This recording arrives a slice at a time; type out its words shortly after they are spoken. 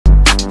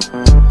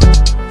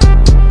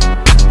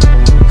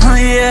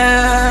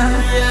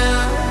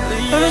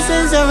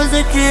I was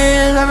a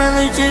kid, I've been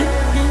legit.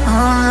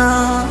 Oh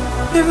no,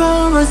 if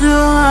I was too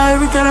high,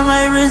 we cut on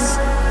my wrist.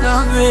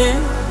 Don't be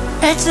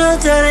extra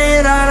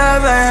tatted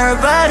all over her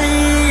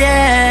body,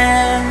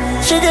 yeah.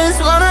 She just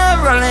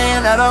wanna roll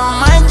in, I don't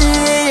mind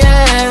it,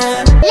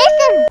 yeah.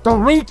 Listen! The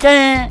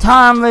Weeknd,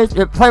 Timeless,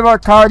 and Playboi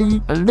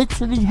Carti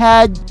literally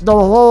had the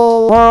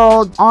whole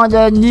world on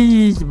their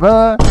knees,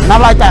 bruh.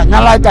 Not like that,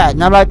 not like that,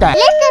 not like that.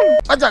 Listen!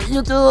 What's up,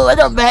 YouTube? What's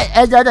up, man?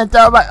 As I can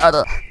tell by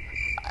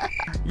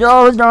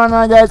yo, what's going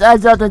on, guys?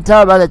 As y'all can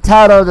tell by the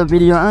title of the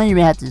video, I don't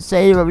even have to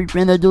say what we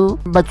finna do,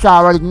 but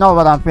y'all already know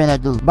what I'm finna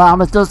do. But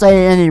I'ma still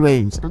say it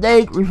anyways.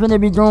 Today, we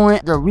finna be doing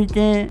the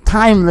Weeknd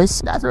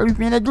Timeless. That's what we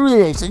finna do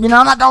today. So, you know,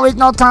 I'm not gonna waste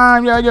no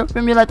time, yo. You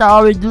feel me like I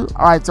always do?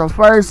 Alright, so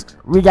first,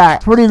 we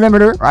got Pretty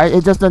Limiter, right?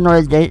 It's just a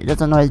noise gate.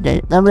 Just a noise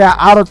gate. Then we got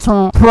Auto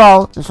Tune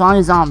Pro. The song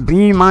is on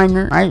B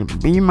minor, right?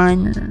 B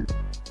minor.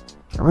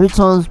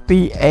 Retail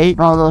speed 8,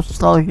 bro, a little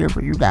slow here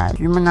for you guys.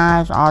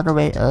 Humanize all the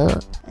way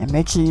up, and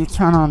make sure you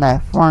turn on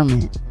that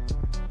format.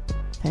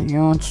 If you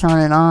don't turn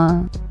it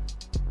on,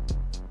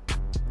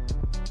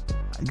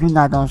 you're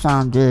not gonna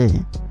sound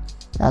good.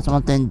 That's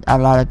one thing a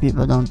lot of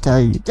people don't tell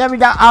you. Then we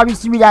got,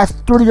 obviously, we got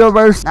Studio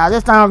Verse. Now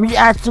this time we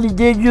actually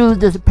did use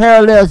this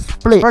parallel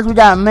split. First we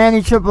got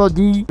Manny Triple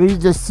D. We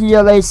used the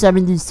CLA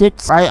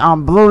 76, right,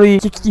 on Blu-ray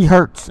 60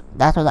 Hertz.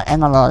 That's what the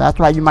analog. That's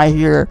why you might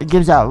hear it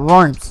gives that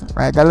warmth,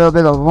 right? That little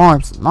bit of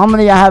warmth.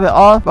 Normally I have it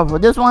off, but for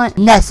this one,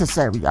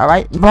 necessary. All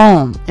right.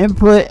 Boom.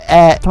 Input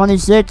at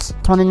 26,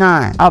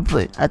 29.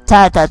 Output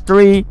attach at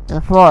 3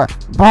 and 4.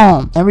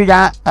 Boom. And we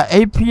got an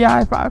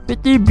API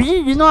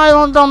 550B. You know I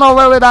don't know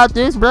where without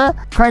this, bruh.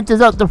 Crank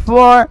this up to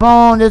 4.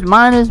 Boom. This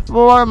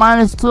 -4,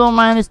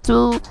 -2,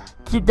 -2.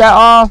 Keep that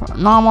off.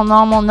 Normal,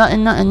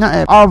 nothing.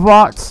 All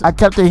vox. I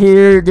kept it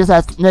here. This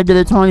has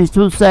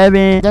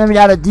 -22.7. Then we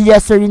got a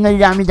de-esser. You know you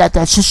got me that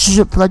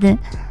plugin.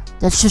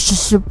 That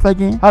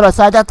plugin. Hold on,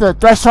 so I got the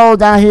threshold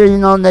down here, you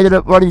know,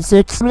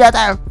 -46. We got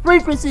that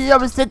frequency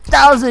over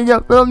 6,000,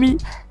 you feel me?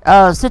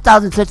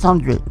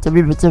 6,600 to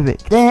be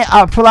specific. Then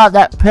I'll pull out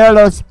that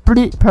parallel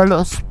split.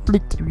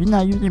 If you're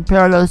not using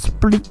parallel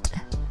split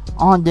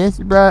on this,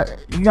 bro,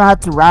 you're gonna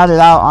have to route it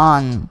out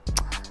on,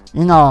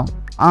 you know,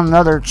 on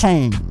another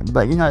chain.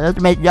 But you know, just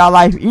to make y'all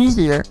life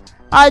easier,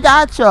 I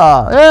got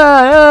y'all.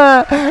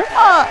 Yeah.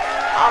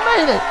 I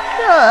made it.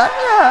 Yeah.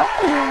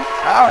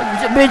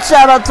 Big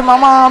shout out to my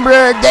mom,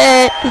 bro,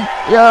 dad,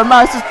 yeah,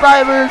 my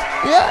subscribers.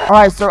 Yeah.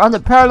 Alright, so on the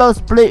parallel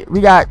split, we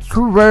got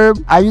True Verb.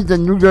 I used the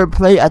New York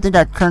plate. I think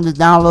I turned this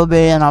down a little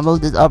bit and I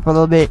moved this up a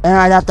little bit. And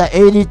I got the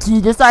ADT.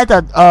 This like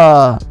the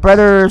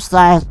spreader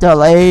 /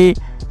 delay.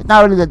 It's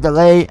not really the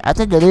delay. I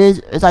think it is.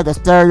 It's like the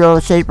stereo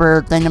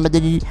shaper thing.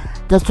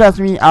 Just trust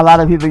me, a lot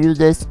of people use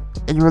this.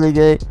 It's really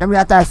good. Then we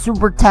got that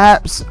super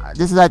taps.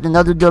 This is like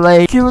another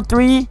delay.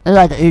 Q3. It's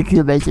like the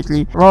EQ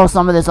basically. Roll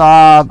some of this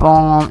off.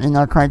 Boom. You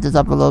know, crank this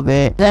up a little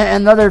bit.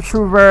 Then another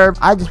True Verb.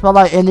 I just felt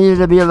like it needed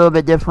to be a little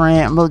bit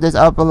different. Move this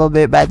up a little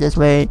bit back this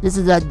way. This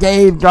is a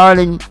Dave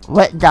Darling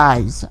Wet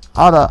Guys.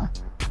 Hold up.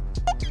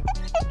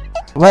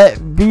 Wet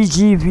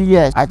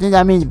BGVS. I think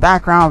that means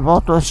background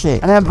vocal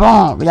shit. And then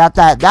boom, we got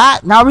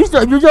that. Now you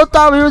just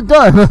thought we was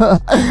done.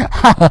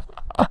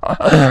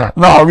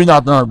 No, we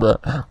not done, bro.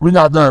 We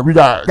not done. We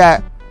got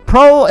that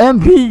Pro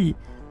MB,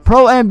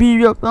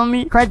 you feel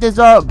me? Crank this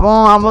up. Boom.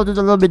 I moved it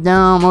a little bit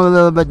down. Move a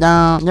little bit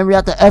down. Then we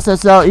got the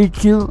SSL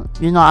EQ.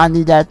 You know I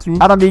need that too.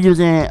 I don't be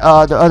using the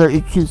other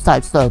EQ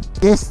type stuff.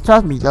 This,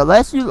 trust me, the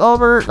less you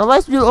over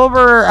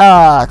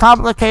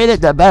complicate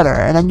it, the better.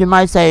 And then you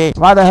might say,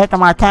 why the heck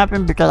am I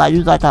capping? Because I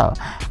use like a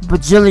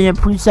bajillion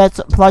presets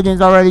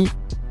plugins already.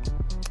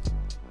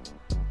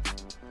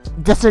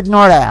 Just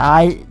ignore that,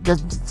 alright?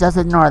 Just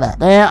ignore that.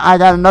 Then I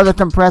got another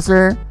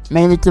compressor,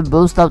 mainly to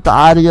boost up the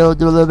audio,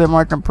 do a little bit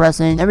more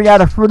compressing. Then we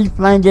got a fruity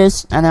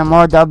flanges and then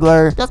more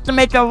doubler, just to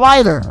make it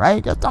wider,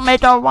 right? Just to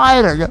make it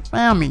wider. You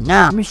feel me?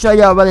 Now, let me show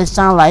y'all what it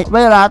sound like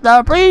without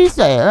the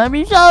preset. Let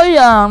me show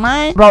y'all,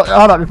 man. Bro,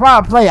 hold up. Before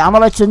I play, I'm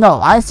gonna let you know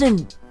I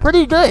sing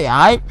pretty good,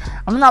 alright?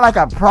 I'm not like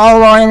a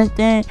pro or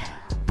anything.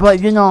 But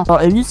you know,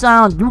 if you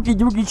sound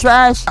dookie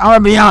trash, I'm gonna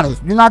be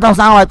honest, you're not gonna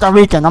sound like the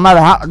Weeknd, no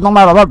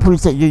matter what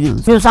preset you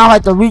use. You sound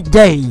like the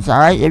weekdays,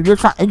 alright? If you're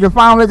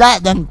fine with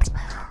that, then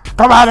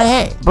go right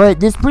ahead. But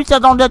this preset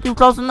don't get you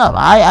close enough,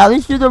 alright? At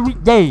least do the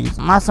weekdays,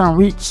 not some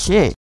weak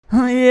shit.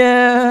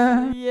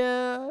 Yeah.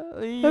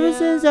 Ever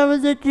since I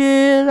was a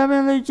kid, I've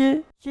been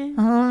legit. Oh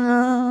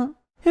no.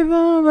 If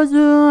I was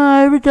too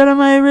high, we cut on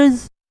my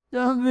wrist.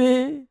 Don't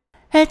be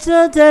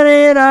extra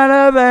tatted all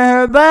over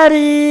her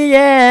body,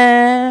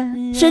 yeah.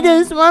 She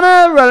just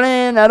wanna roll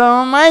in, I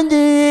don't mind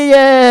it,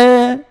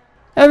 yeah.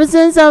 Ever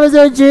since I was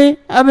a G,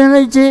 I've been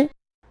legit.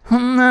 Oh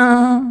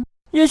no,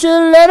 you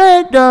should let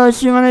her go,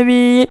 she wanna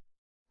be,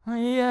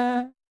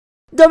 yeah.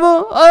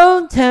 Double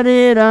O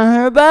tatted on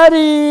her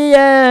body,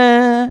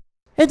 yeah.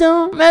 It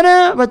don't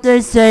matter what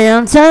they say,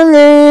 I'm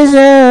timeless,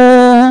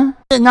 yeah.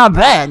 Not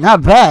bad,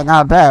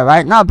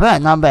 right? Not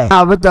bad.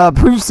 Now with the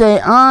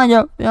preset on,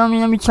 you feel me?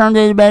 Let me turn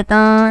this back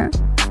on.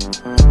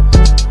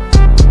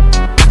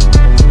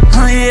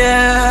 Oh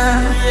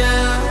yeah.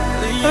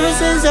 Ever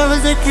since I was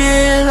was a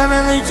kid, I've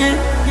been legit.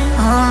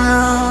 Oh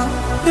no,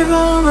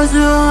 people was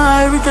so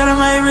high, every time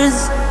my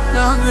wrist,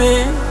 don't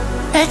be.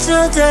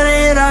 Extra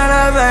tatted all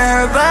over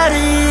her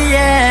body,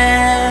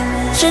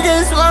 yeah. She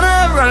just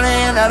wanna roll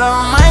in, I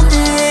don't mind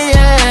it,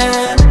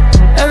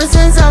 yeah. Ever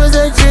since I was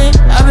a chick,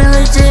 I've been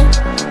legit.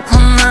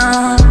 Oh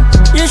no,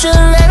 you should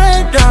let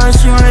her go,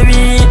 she wanna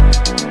be,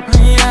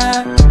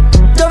 yeah.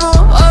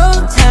 Double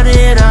O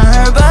tatted on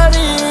her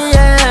body,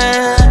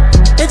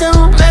 yeah. It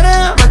don't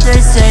matter what they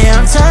say,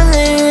 I'm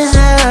timeless,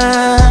 yeah.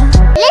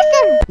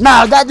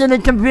 Now that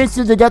didn't convince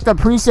you to get the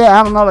preset.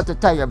 I don't know what to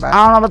tell you, bro. I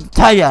don't know what to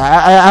tell you.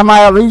 I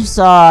might at least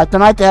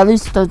tonight at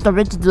least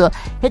convince you to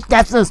hit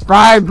that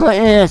subscribe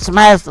button,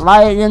 smash the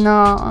like, you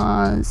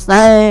know.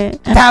 Say,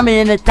 tell me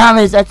in the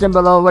comment section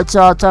below what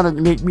y'all trying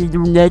to make me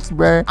do next,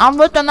 bro. I'm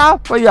looking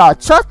out for y'all.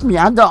 Trust me,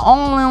 I'm the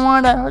only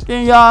one that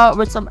hooking y'all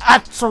with some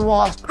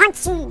actual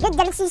crunchy, good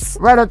delicious,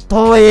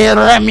 ratatouille,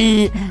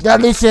 Remy,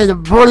 delicious,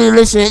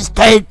 bootylicious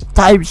cake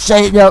type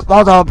shit. Yo,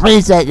 also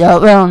preset, yo.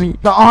 Feel me?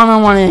 The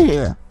only one in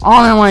here.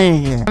 Only one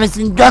in here. I haven't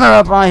seen Gunner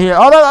up on here.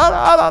 Hold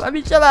on. Let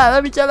me chill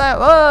out.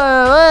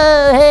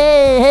 Whoa,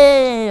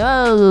 hey,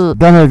 whoa.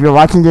 Gunner, if you're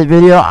watching this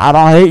video, I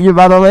don't hate you,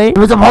 by the way. You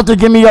were supposed to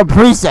give me your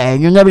preset.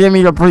 You never gave me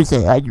your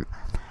preset.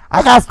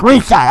 I got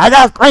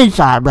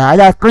screenshots, bro. I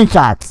got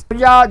screenshots. But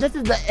y'all, this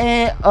is the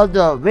end of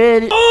the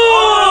video.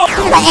 This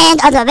is the end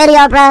of the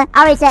video, bro. I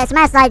already said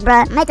smash like,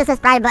 bro. Make the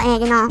subscribe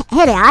button, you know.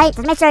 Hit it, alright?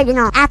 Just make sure, you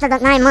know, after the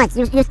 9 months,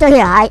 you're still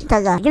here, alright?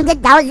 Because you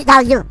did, that was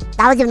you.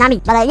 That was you, not me.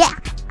 But yeah,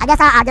 I guess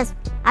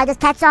I'll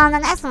just catch you on the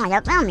next one. You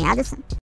feel me?